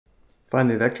Find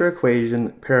the vector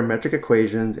equation, parametric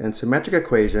equations, and symmetric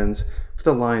equations for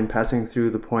the line passing through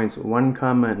the points 1,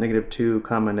 -2,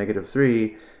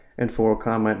 -3, and 4,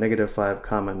 -5,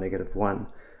 -1.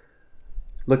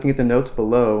 Looking at the notes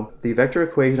below, the vector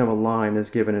equation of a line is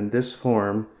given in this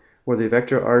form, where the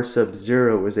vector r sub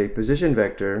 0 is a position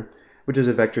vector, which is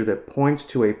a vector that points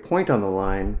to a point on the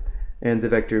line, and the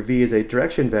vector v is a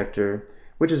direction vector,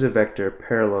 which is a vector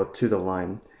parallel to the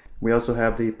line. We also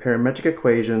have the parametric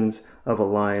equations of a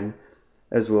line,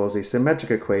 as well as the symmetric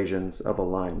equations of a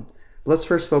line. Let's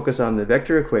first focus on the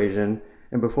vector equation,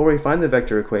 and before we find the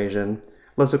vector equation,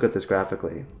 let's look at this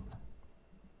graphically.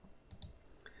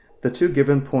 The two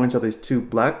given points are these two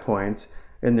black points,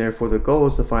 and therefore the goal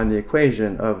is to find the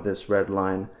equation of this red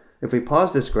line. If we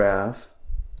pause this graph,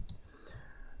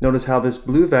 notice how this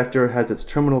blue vector has its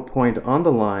terminal point on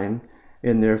the line,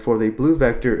 and therefore the blue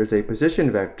vector is a position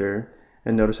vector,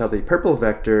 and notice how the purple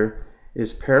vector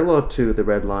is parallel to the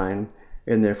red line,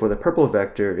 and therefore the purple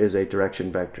vector is a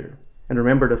direction vector. And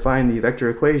remember, to find the vector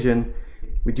equation,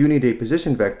 we do need a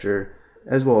position vector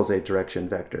as well as a direction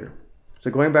vector.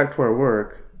 So going back to our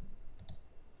work,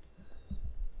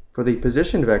 for the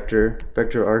position vector,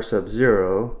 vector r sub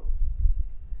 0,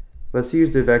 let's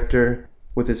use the vector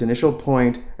with its initial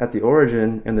point at the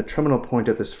origin and the terminal point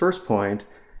at this first point,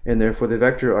 and therefore the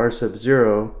vector r sub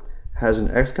 0 has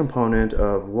an x component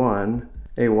of 1,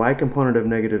 a y component of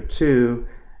 -2,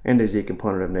 and a z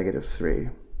component of -3.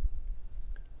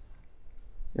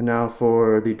 And now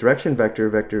for the direction vector,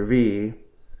 vector v,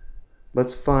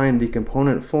 let's find the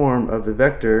component form of the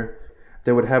vector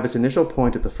that would have its initial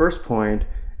point at the first point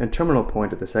and terminal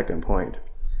point at the second point.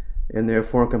 And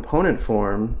therefore, in component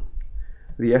form,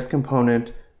 the x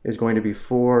component is going to be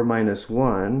 4 minus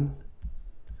 1.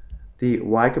 The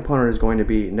y component is going to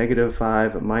be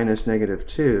 -5 minus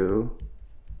 -2.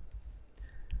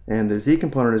 And the z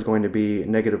component is going to be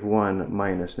 -1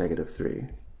 minus -3.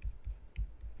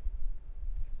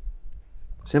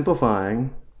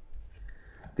 Simplifying,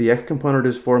 the x component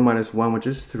is 4 minus 1, which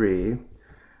is 3.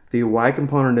 The y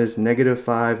component is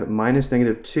 -5 minus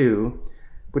 -2,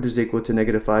 which is equal to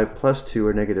 -5 plus 2,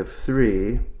 or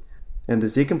 -3. And the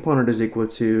z component is equal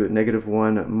to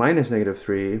 -1 minus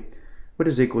 -3, which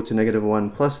is equal to -1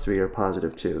 plus 3, or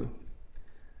 +2.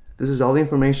 This is all the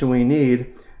information we need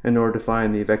in order to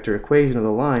find the vector equation of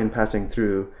the line passing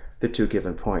through the two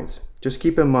given points. Just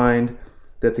keep in mind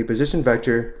that the position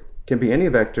vector can be any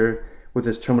vector with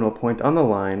its terminal point on the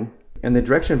line, and the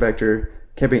direction vector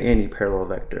can be any parallel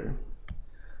vector.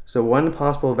 So one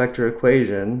possible vector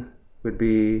equation would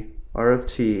be r of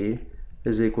t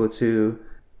is equal to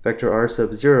vector r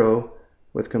sub 0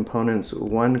 with components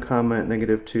 1,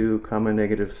 -2,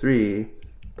 -3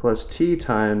 plus t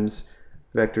times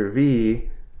vector v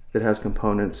that has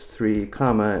components 3,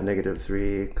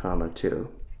 -3, 2.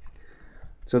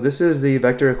 So this is the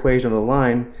vector equation of the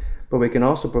line, but we can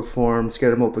also perform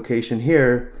scalar multiplication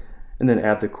here and then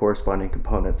add the corresponding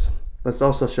components. Let's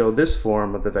also show this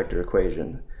form of the vector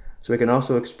equation. So we can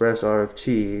also express r of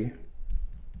t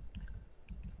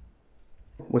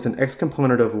with an x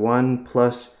component of 1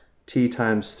 plus t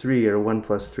times 3, or 1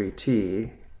 plus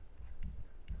 3t,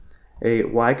 a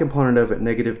y component of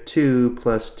 -2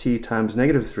 plus t times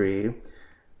 -3,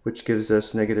 which gives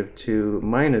us -2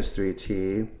 minus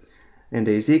 3t, and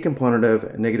a z component of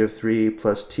 -3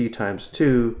 plus t times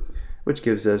 2, which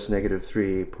gives us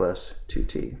 -3 plus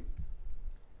 2t.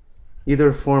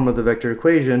 Either form of the vector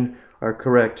equation are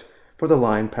correct for the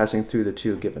line passing through the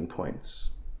two given points.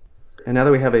 And now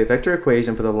that we have a vector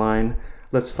equation for the line,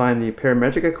 let's find the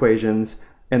parametric equations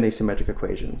and the symmetric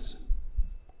equations.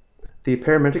 The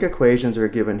parametric equations are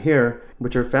given here,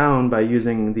 which are found by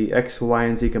using the x, y,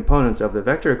 and z components of the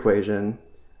vector equation,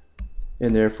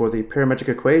 and therefore the parametric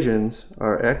equations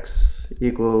are x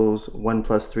equals 1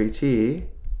 plus 3t,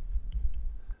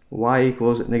 y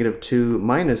equals -2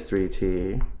 minus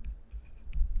 3t,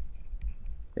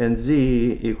 and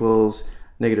z equals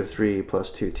 -3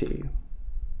 plus 2t.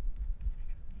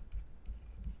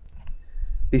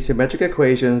 The symmetric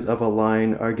equations of a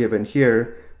line are given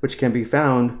here, which can be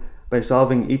found by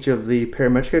solving each of the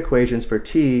parametric equations for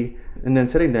t and then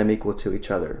setting them equal to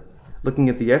each other. Looking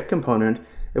at the x component,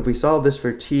 if we solve this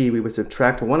for t, we would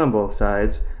subtract 1 on both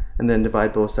sides and then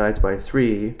divide both sides by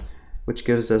 3, which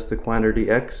gives us the quantity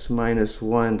x minus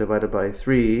 1 divided by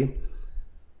 3.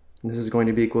 And this is going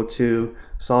to be equal to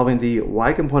solving the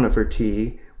y component for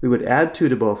t. We would add 2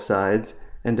 to both sides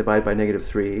and divide by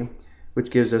 -3,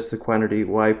 which gives us the quantity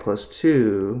y plus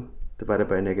 2 divided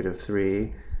by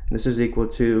 -3. And this is equal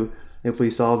to, if we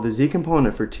solve the z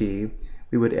component for t,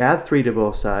 we would add 3 to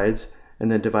both sides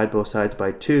and then divide both sides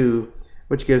by 2,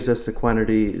 which gives us the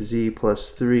quantity z plus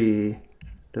 3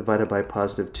 divided by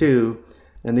positive 2.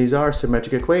 And these are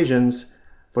symmetric equations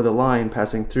for the line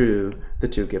passing through the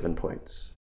two given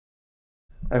points.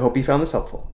 I hope you found this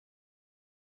helpful.